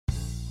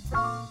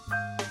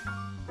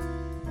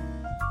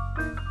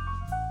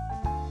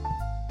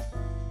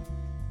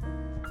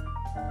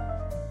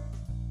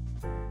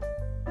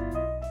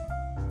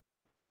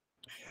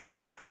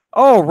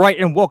All right,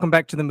 and welcome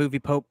back to the Movie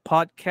Pope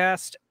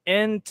podcast.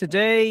 And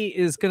today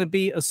is going to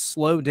be a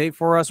slow day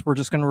for us. We're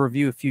just going to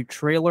review a few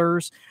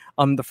trailers.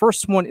 The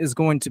first one is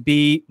going to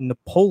be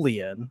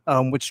Napoleon,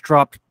 which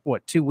dropped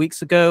 2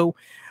 weeks ago.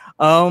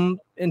 And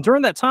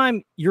during that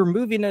time, your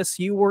moviness,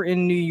 you were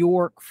in New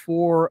York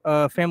for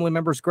a family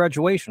member's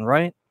graduation,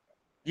 right?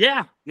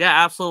 Yeah,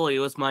 absolutely. It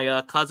was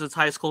my cousin's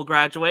high school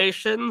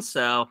graduation,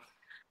 so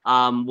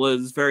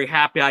was very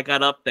happy I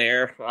got up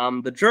there.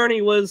 The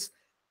journey was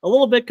a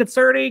little bit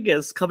concerning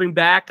as coming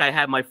back, I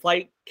had my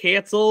flight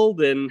canceled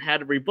and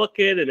had to rebook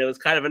it, and it was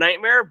kind of a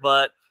nightmare,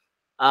 but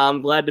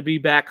I'm glad to be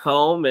back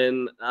home,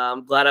 and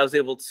I'm glad I was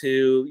able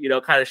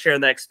to, kind of share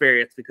that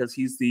experience because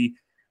he's he's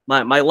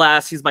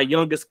my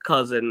youngest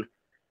cousin.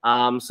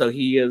 So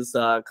he is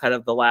kind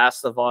of the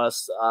last of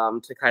us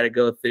to kind of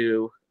go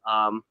through,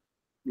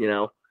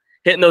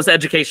 hitting those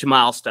education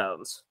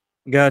milestones.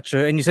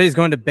 Gotcha. And you say he's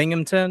going to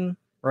Binghamton,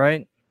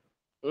 right?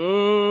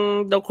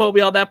 Don't quote me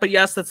on that, but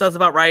yes, that sounds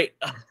about right.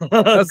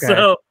 Okay.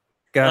 So,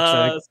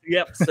 gotcha.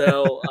 Yep.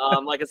 So,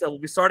 like I said, we'll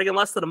be starting in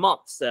less than a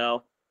month.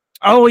 So.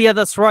 Oh yeah,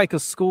 that's right.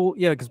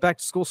 Because back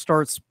to school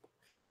starts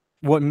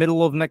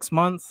middle of next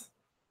month,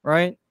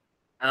 right?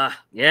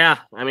 Yeah.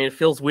 I mean, it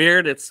feels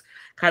weird. It's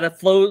kind of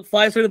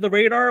flies under the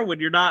radar when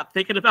you're not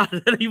thinking about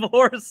it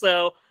anymore.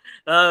 So,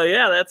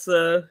 yeah, that's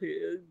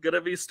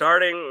gonna be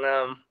starting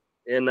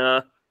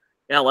in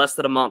less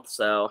than a month.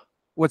 So.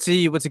 What's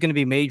he going to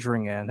be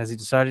majoring in? Has he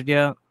decided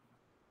yet?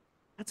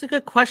 That's a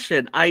good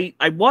question. I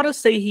want to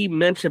say he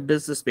mentioned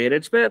business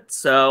management,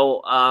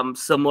 so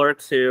similar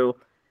to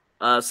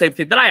same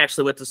thing that I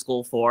actually went to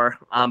school for,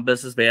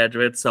 business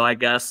management. So I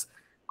guess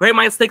great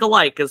minds think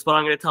alike is what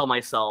I'm going to tell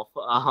myself.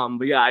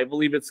 But yeah, I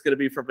believe it's going to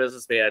be for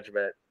business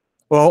management.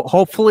 Well,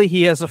 hopefully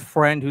he has a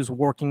friend who's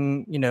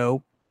working,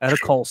 at a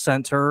call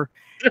center.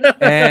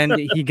 And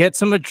he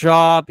gets him a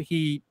job,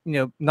 he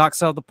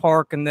knocks out of the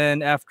park, and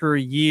then after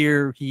a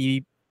year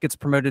he gets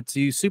promoted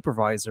to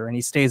supervisor, and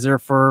he stays there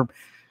for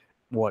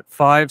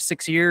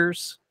 5-6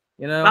 years.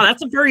 Wow,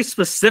 that's a very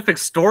specific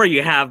story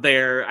you have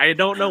there. I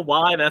don't know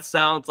why that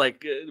sounds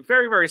like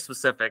very, very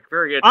specific,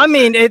 very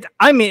interesting.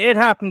 It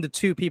happened to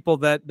two people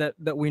that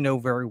we know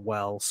very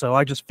well, so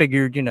I just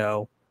figured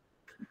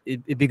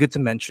it'd be good to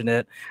mention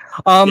it.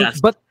 Yes.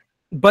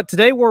 But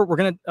today we're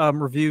going to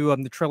review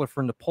the trailer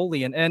for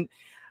Napoleon. And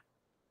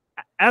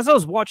as I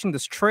was watching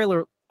this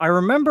trailer, I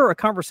remember a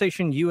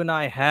conversation you and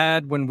I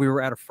had when we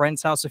were at a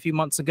friend's house a few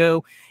months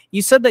ago.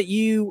 You said that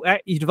you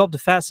developed a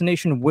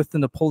fascination with the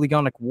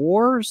Napoleonic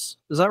Wars.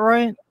 Is that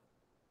right?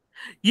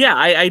 Yeah,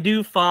 I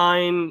do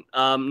find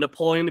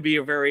Napoleon to be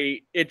a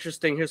very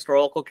interesting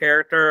historical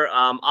character.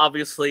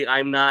 Obviously,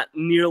 I'm not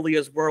nearly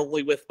as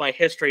worldly with my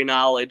history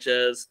knowledge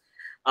as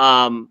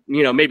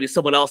maybe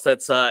someone else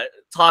that's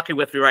talking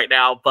with me right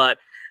now, but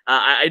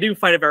I do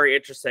find it very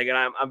interesting, and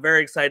I'm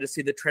very excited to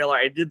see the trailer.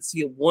 I did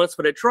see it once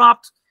when it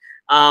dropped,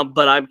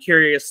 but I'm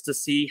curious to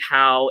see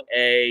how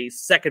a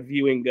second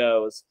viewing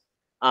goes,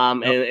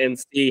 and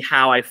see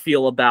how I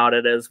feel about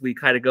it as we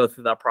kind of go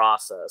through that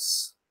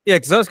process. Yeah,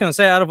 because I was going to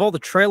say, out of all the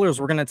trailers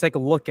we're going to take a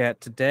look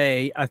at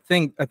today, I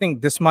think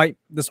this might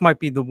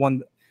be the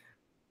one.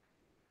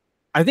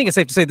 I think it's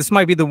safe to say this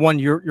might be the one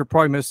you're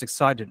probably most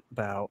excited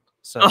about.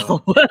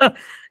 So,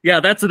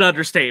 yeah, that's an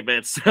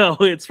understatement. So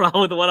it's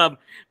probably the one I'm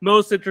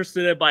most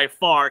interested in by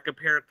far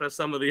compared to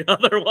some of the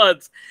other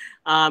ones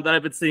that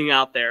I've been seeing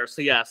out there.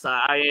 So yes,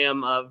 I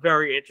am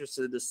very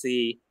interested to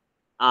see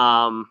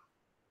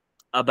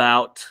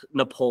about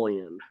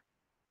Napoleon.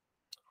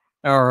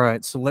 All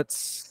right, so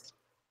let's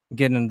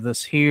get into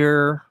this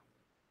here.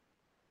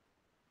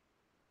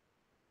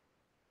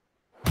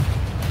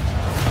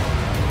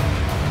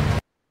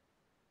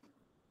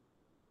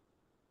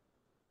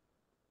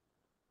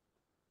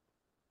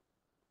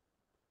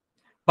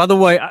 By the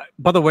way,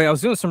 I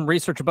was doing some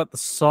research about the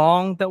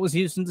song that was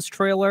used in this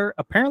trailer.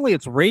 Apparently,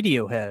 it's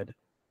Radiohead.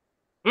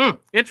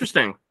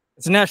 Interesting.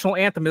 It's a national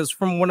anthem. It's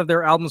from one of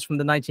their albums from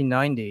the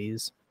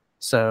 1990s.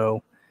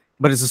 So,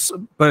 but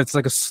it's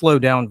like a slow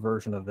down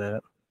version of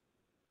it.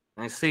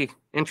 I see.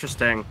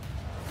 Interesting.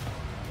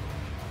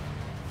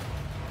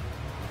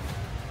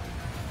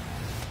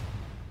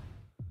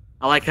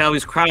 I like how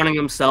he's crowning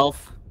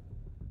himself.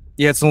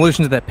 Yeah, it's an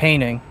allusion to that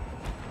painting.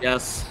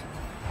 Yes.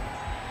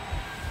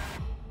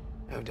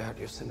 No doubt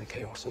you've seen the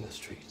chaos in the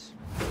streets.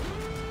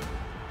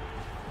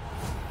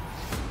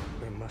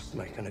 We must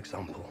make an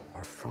example,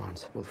 or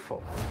France will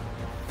fall.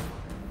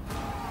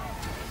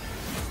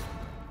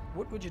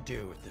 What would you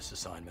do with this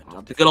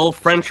assignment? The good old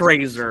French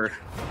razor.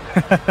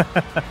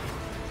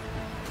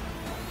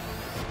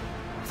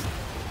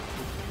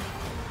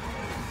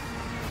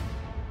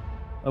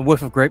 A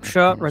whiff of grape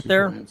shot right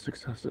there.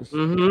 Successes.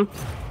 Mm-hmm.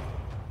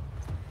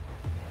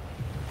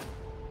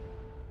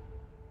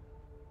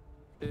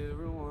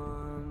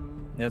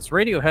 Yeah, it's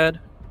Radiohead.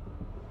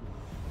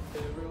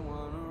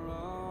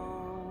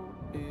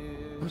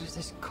 What is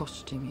this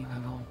costume you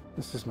have on?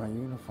 This is my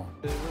uniform.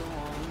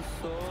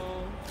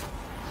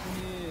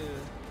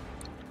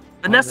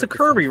 Vanessa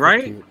Kirby,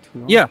 right?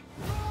 Yeah.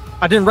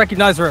 I didn't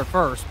recognize her at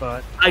first,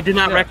 but I did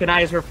not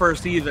recognize her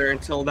first either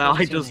until now.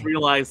 I just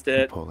realized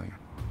it. Napoleon.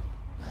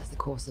 As the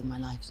course of my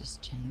life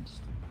just changed.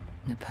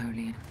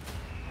 Napoleon.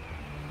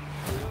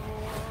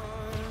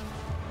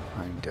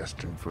 I'm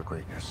destined for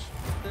greatness.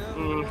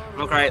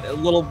 Okay,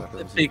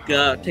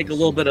 take a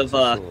little bit of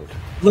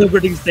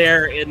liberties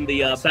there in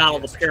the Battle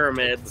of the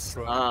Pyramids.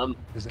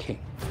 Is a king.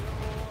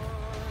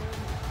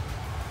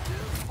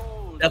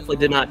 Definitely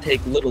did not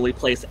take literally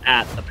place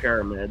at the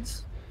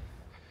pyramids.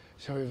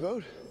 Shall we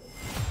vote?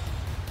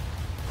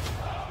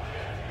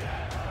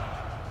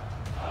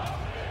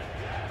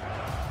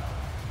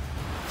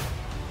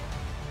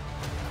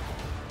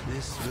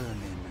 This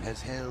vermin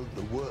has held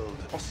the world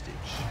hostage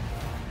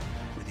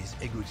with his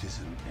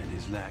egotism and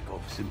his lack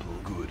of simple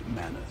good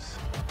manners.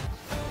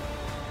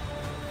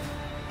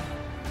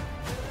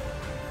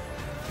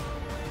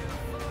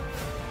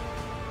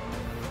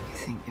 You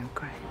think you're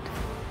great?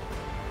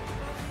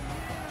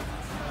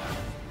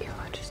 You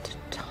are just a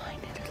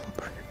tiny little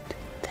brute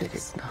that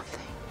is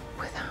nothing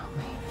without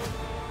me.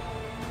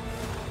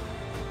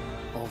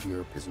 All of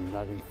Europe is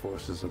uniting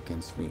forces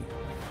against me.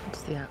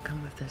 What's the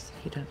outcome of this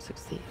if you don't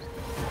succeed?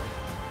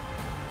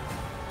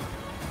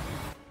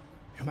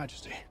 Your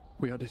Majesty,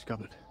 we are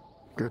discovered.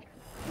 Good.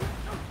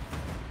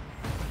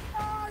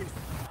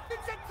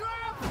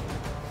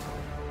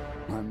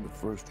 I'm the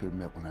first to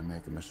admit when I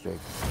make a mistake.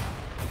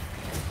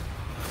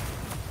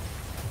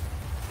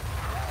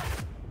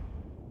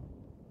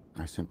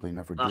 I simply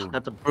never do.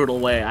 That's a brutal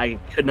way. I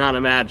could not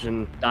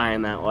imagine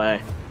dying that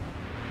way.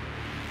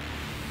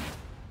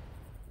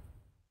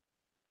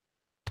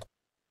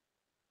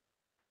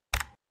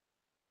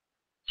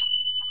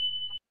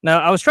 now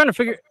I was trying to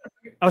figure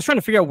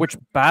out which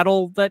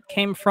battle that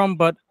came from,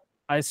 but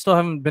I still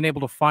haven't been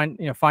able to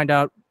find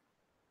out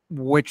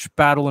which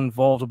battle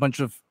involved a bunch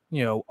of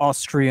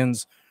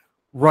Austrians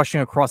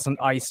rushing across an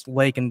iced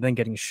lake and then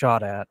getting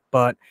shot at.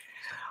 But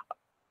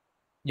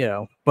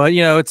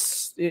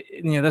it's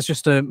that's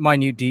just a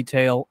minute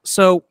detail.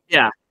 So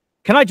yeah,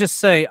 can I just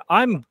say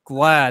I'm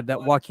glad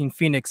that Joaquin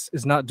Phoenix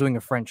is not doing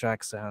a French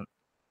accent,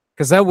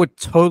 because that would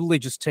totally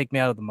just take me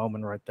out of the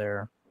moment right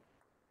there.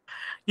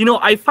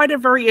 I find it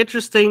very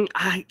interesting.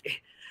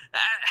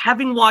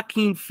 Having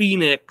Joaquin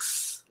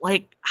Phoenix,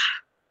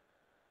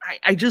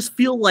 I just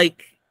feel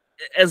like,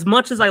 as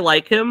much as I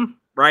like him,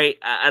 right,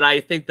 and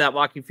I think that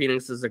Joaquin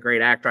Phoenix is a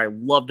great actor. I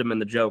loved him in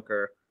The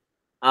Joker.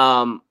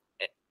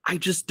 I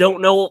just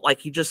don't know.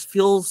 He just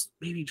feels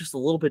maybe just a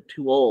little bit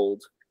too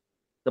old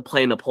to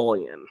play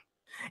Napoleon.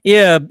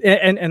 Yeah,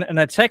 and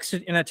I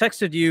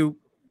texted you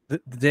the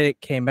day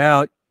it came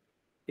out.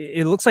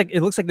 It looks like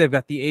they've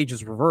got the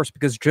ages reversed,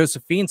 because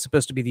Josephine's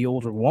supposed to be the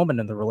older woman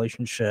in the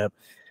relationship.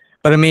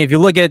 But I mean, if you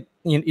look at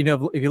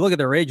if you look at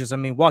their ages, I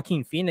mean,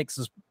 Joaquin Phoenix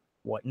is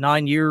what,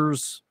 9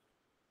 years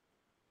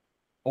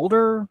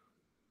older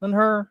than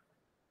her?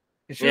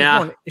 She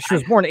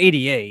was born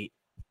 88.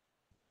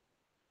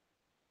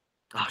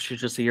 Oh,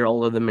 she's just a year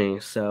older than me,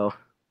 so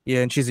yeah,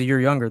 and she's a year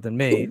younger than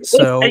me.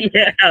 So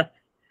yeah.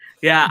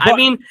 But, I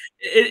mean,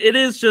 it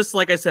is just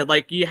like I said.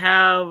 You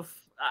have.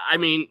 I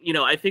mean,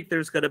 I think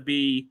there's going to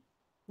be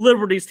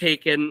liberties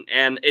taken,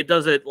 and it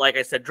doesn't, like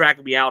I said,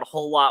 drag me out a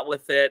whole lot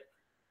with it.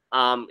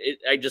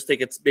 I just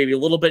think it's maybe a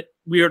little bit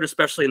weird,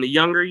 especially in the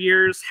younger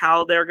years,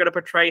 how they're going to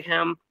portray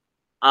him.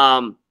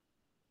 I'm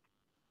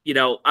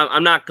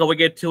not going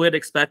into it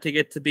expecting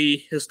it to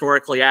be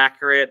historically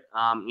accurate.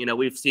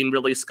 We've seen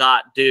Ridley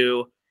Scott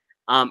do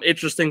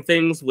interesting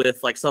things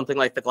with something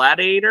like The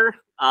Gladiator.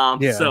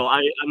 So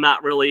I'm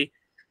not really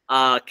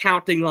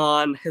counting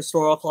on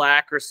historical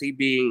accuracy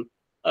being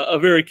a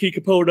very key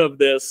component of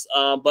this.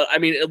 But I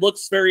mean, it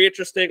looks very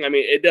interesting. I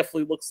mean, it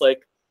definitely looks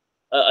like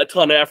a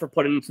ton of effort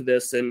put into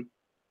this. And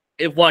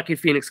if Joaquin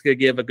Phoenix could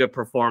give a good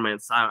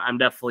performance, I'm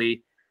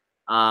definitely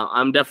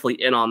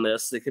in on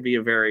this. It could be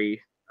a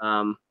very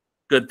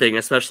good thing,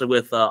 especially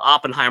with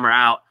Oppenheimer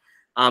out,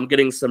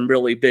 getting some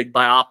really big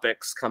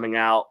biopics coming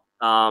out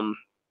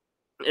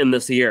in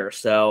this year.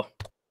 So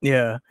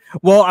yeah,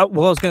 well, I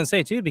was going to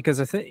say too, because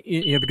I think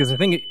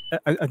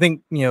I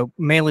think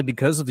mainly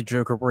because of the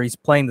Joker, where he's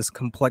playing this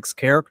complex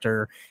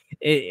character,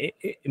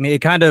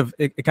 it kind of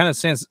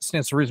stands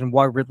to reason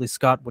why Ridley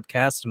Scott would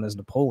cast him as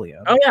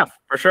Napoleon. Oh yeah,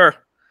 for sure.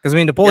 Because I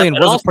mean, Napoleon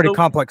was also a pretty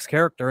complex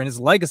character, and his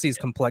legacy is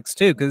complex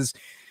too. Because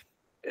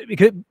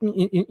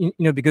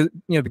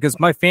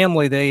my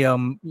family, they a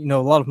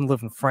lot of them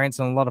live in France,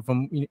 and a lot of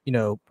them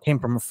came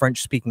from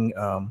French speaking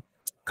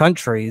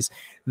countries.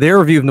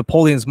 Their view of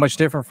Napoleon is much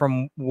different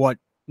from what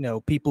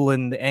people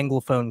in the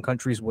Anglophone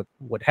countries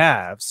would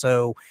have.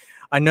 So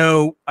I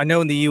know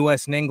in the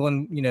U.S. and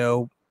England,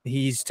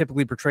 he's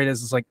typically portrayed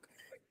as this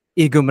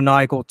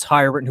egomaniacal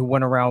tyrant who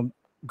went around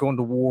going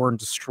to war and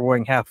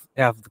destroying half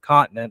of the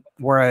continent.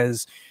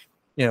 Whereas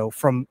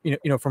from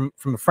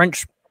a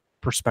French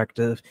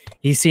perspective,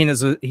 he's seen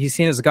as a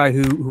guy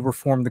who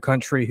reformed the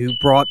country, who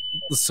brought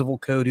the civil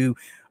code, who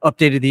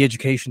updated the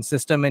education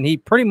system, and he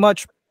pretty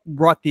much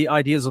brought the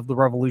ideas of the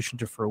revolution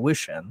to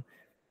fruition,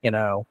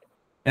 and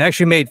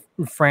actually made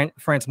France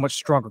a much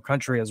stronger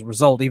country as a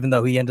result, even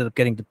though he ended up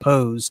getting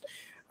deposed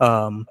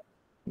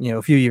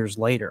a few years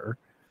later.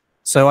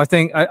 So I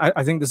think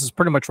this is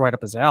pretty much right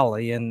up his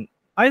alley, and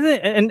I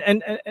think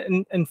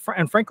and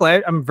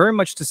frankly, I'm very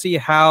much to see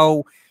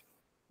how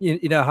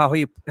how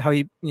he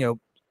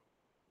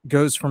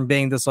goes from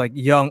being this like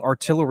young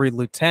artillery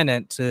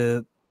lieutenant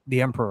to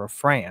the Emperor of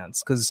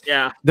France, because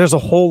there's a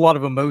whole lot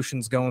of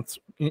emotions going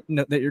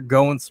that you're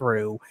going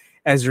through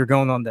as you're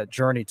going on that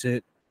journey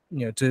to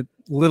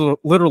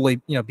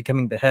literally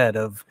becoming the head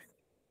of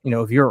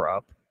of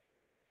Europe.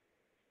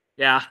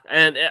 Yeah,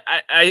 and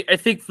I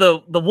think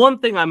the one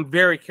thing I'm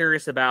very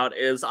curious about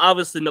is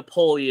obviously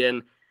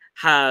Napoleon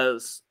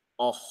has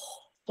a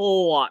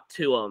whole lot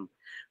to him.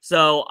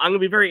 So I'm gonna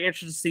be very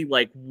interested to see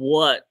like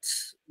what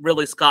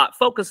Ridley Scott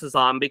focuses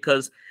on,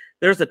 because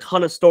there's a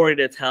ton of story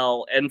to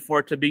tell, and for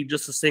it to be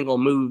just a single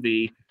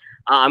movie,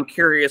 I'm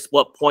curious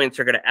what points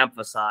are going to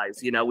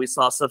emphasize. We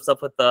saw some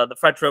stuff with the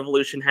French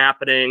Revolution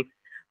happening.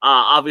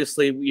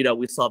 Obviously,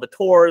 we saw the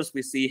tours.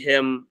 We see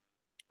him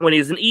when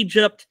he's in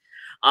Egypt.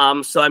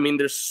 So I mean,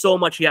 there's so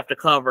much you have to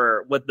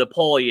cover with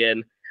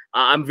Napoleon.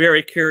 I'm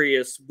very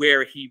curious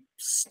where he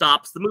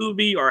stops the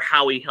movie or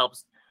how he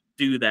helps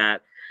do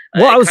that.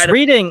 Well, I was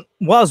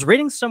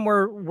reading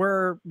somewhere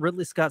where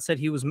Ridley Scott said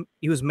he was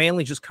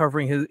mainly just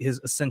covering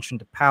his ascension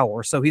to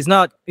power. So he's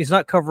not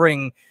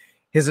covering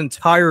his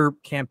entire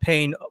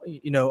campaign,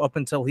 up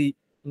until he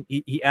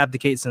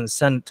abdicates and is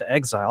sent to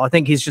exile. I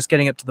think he's just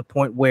getting up to the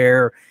point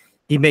where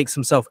he makes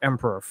himself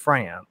Emperor of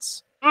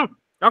France.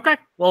 Okay.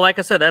 Well, like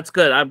I said, that's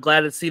good. I'm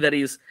glad to see that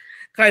he's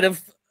kind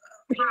of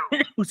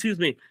excuse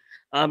me.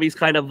 He's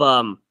kind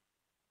of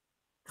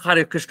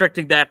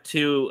constricting that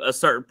to a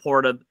certain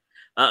part of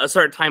a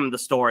certain time in the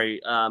story,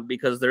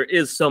 because there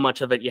is so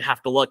much of it you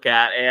have to look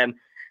at, and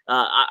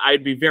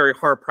I'd be very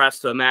hard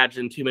pressed to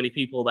imagine too many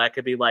people that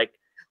could be like,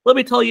 let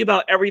me tell you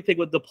about everything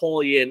with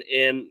Napoleon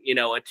in a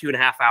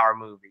 2.5 hour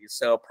movie.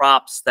 So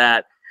props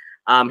that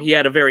he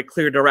had a very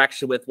clear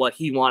direction with what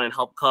he wanted to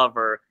help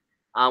cover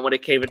when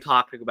it came to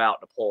talking about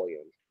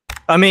Napoleon.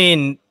 I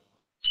mean,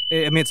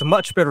 it's a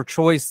much better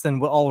choice than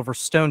what Oliver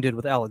Stone did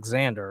with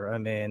Alexander. I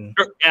mean,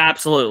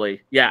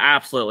 absolutely. Yeah,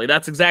 absolutely.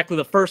 That's exactly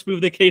the first move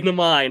that came to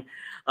mind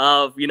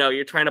of,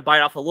 you're trying to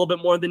bite off a little bit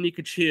more than you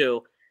could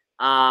chew.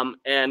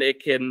 And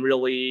it can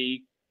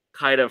really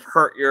kind of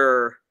hurt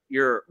your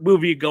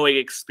movie going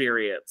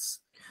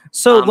experience.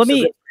 So let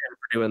me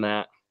doing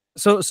that.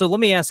 So let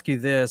me ask you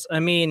this. I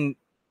mean,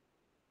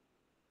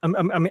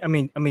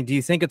 do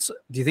you think it's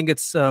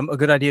a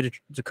good idea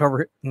to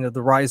cover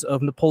the rise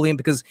of Napoleon,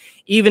 because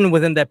even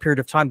within that period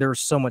of time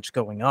there's so much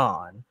going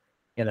on,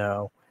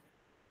 because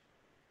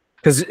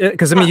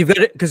I mean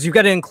you've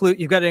got to include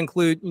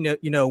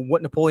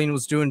what Napoleon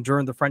was doing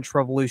during the French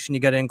Revolution. You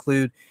got to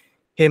include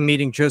him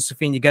meeting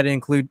Josephine. You got to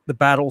include the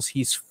battles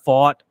he's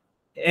fought,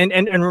 and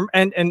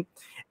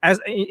as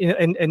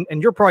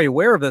and you're probably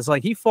aware of this.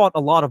 Like, he fought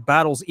a lot of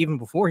battles even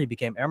before he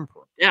became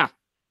emperor. Yeah,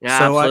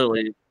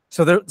 absolutely.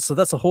 So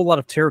that's a whole lot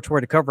of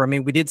territory to cover. I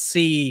mean, we did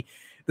see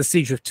the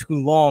siege of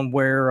Toulon,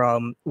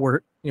 where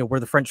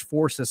the French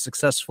forces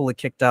successfully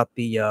kicked out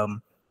the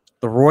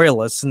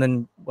royalists, and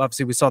then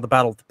obviously we saw the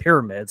Battle of the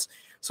Pyramids.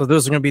 So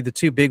those are going to be the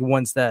two big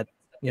ones that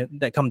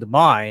that come to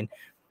mind.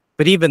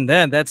 But even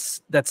then,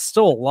 that's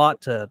still a lot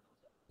to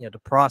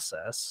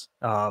process.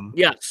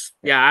 Yes,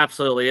 yeah,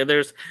 absolutely. And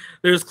there's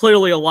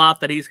clearly a lot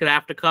that he's going to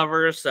have to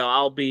cover. So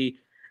I'll be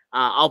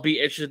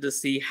interested to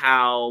see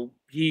how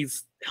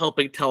he's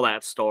helping tell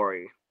that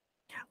story.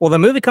 Well, the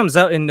movie comes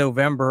out in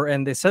November,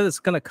 and they said it's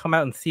going to come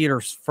out in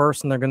theaters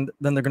first, and they're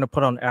going to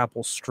put on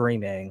Apple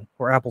streaming,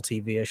 or Apple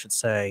TV, I should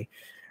say.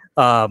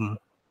 But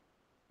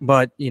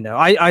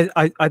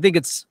I think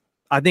it's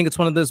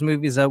one of those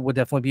movies that would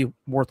definitely be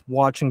worth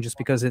watching, just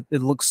because it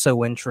looks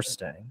so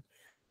interesting.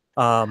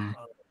 What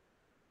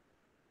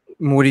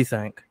do you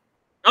think?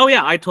 Oh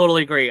yeah, I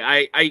totally agree.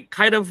 I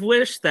kind of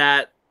wish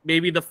that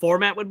maybe the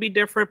format would be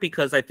different,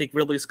 because I think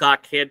Ridley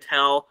Scott can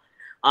tell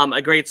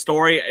a great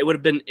story. It would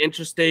have been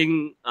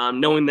interesting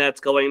knowing that it's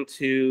going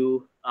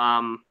to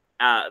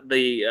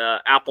the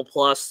Apple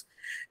Plus.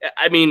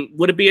 I mean,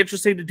 would it be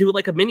interesting to do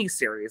like a mini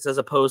series as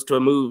opposed to a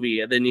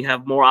movie, and then you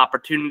have more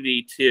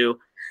opportunity to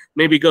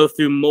maybe go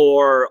through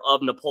more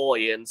of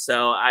Napoleon?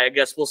 So I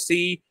guess we'll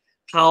see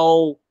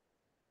how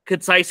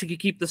concise he could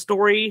keep the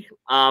story.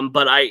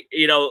 But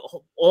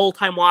all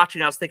time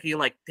watching, I was thinking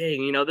like,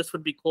 dang, this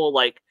would be cool,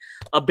 like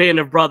a Band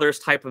of Brothers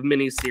type of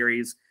mini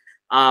series.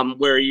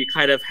 Where you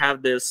kind of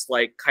have this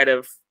like kind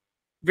of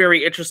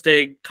very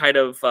interesting kind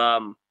of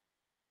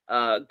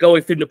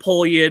going through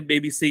Napoleon,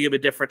 maybe seeing him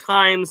at different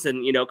times,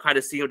 and kind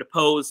of seeing him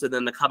depose and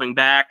then the coming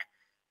back.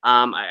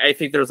 I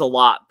think there's a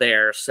lot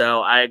there.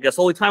 So I guess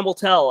only time will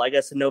tell. I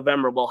guess in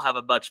November we'll have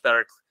a much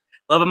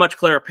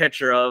clearer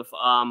picture of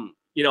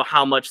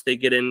how much they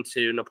get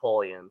into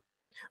Napoleon.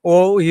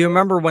 Well, you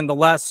remember when The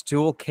Last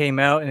Duel came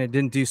out and it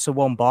didn't do so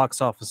well in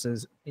box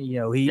offices? He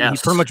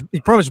pretty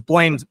much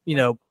blamed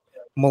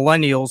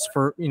millennials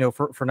for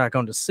not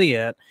going to see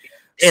it.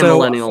 And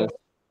millennials.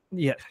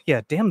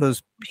 Yeah, damn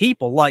those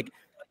people. Like,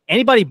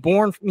 anybody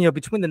born,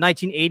 between the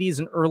 1980s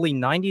and early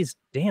 90s,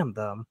 damn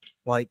them.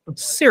 Like,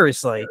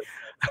 seriously.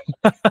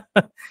 Yeah,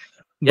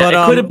 But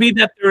it could be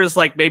that there was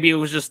like maybe it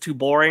was just too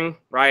boring,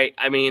 right?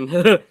 I mean,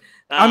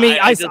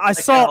 I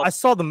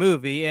saw the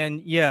movie,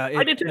 and yeah,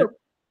 I did too.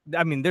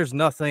 I mean, there's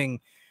nothing.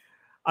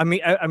 I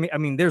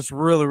mean, there's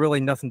really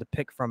nothing to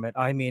pick from it.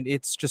 I mean,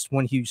 it's just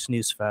one huge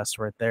snooze fest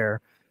right there.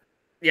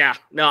 Yeah,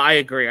 no, I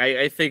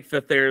agree. I think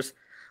that there's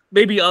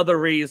maybe other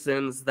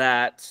reasons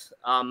that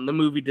the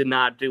movie did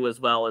not do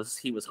as well as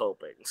he was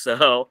hoping.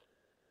 So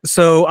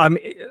do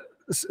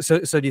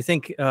you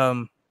think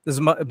this is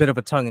a bit of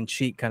a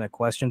tongue-in-cheek kind of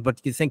question, but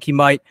do you think he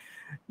might,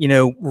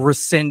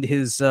 rescind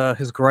his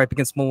gripe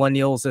against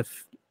millennials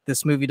if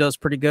this movie does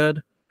pretty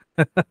good?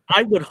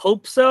 I would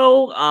hope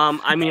so.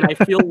 I mean, I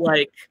feel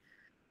like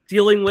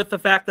dealing with the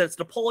fact that it's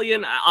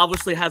Napoleon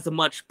obviously has a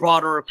much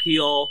broader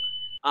appeal.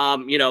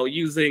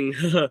 Using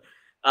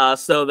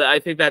so that I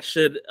think that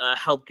should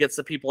help get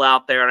some people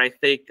out there, and I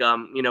think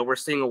we're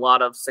seeing a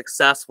lot of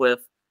success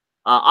with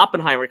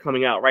Oppenheimer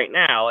coming out right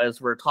now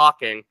as we're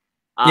talking.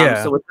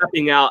 So it's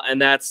coming out,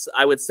 and that's,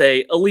 I would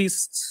say, at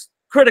least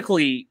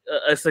critically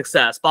a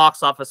success,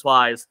 box office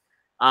wise.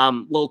 A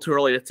little too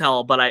early to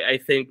tell, but I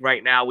think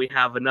right now we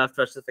have enough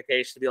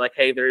justification to be like,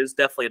 hey, there is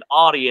definitely an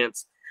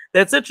audience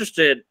that's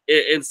interested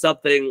in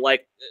something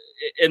like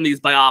in these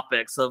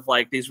biopics of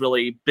like these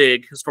really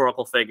big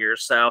historical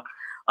figures. So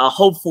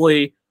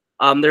hopefully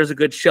there's a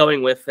good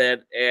showing with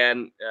it,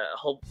 and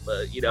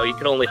you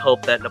can only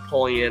hope that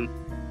Napoleon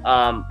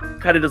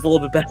kind of does a little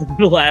bit better than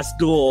The Last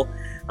Duel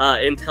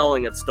in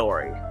telling its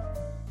story.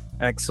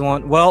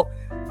 Excellent. Well,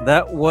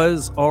 that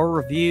was our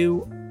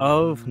review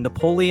of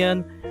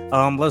Napoleon.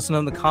 Let us know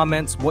in the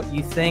comments what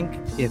you think,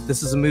 if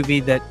this is a movie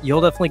that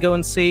you'll definitely go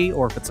and see,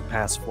 or if it's a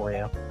pass for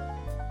you.